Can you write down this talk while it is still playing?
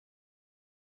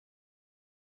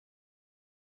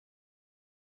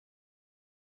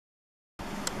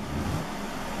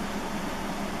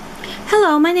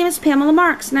Hello, my name is Pamela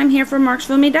Marks, and I'm here from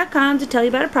MarksvilleandMe.com to tell you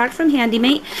about a product from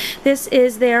HandyMate. This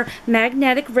is their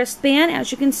magnetic wristband.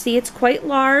 As you can see, it's quite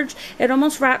large. It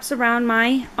almost wraps around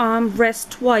my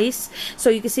wrist twice, so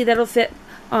you can see that'll fit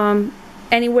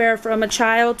anywhere from a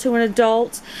child to an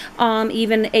adult,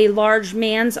 even a large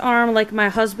man's arm like my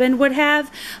husband would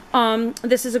have.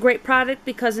 This is a great product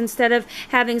because instead of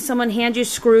having someone hand you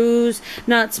screws,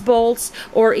 nuts, bolts,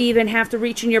 or even have to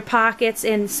reach in your pockets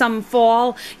and some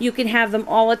fall, you can have them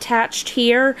all attached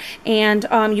here, and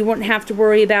you wouldn't have to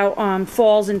worry about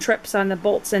falls and trips on the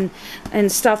bolts and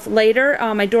stuff later.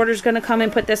 My daughter's going to come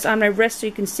and put this on my wrist so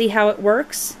you can see how it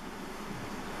works.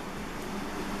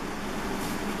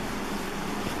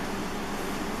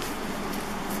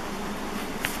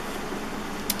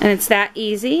 And it's that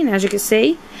easy, and as you can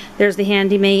see, there's the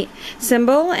HandyMate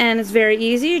symbol, and it's very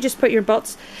easy. You just put your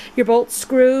bolt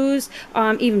screws,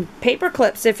 even paper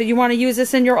clips if you want to use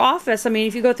this in your office. I mean,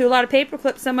 if you go through a lot of paper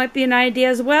clips, that might be an idea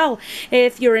as well.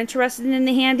 If you're interested in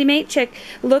the HandyMate,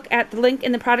 look at the link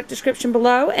in the product description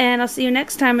below, and I'll see you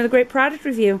next time with a great product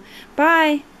review.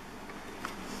 Bye!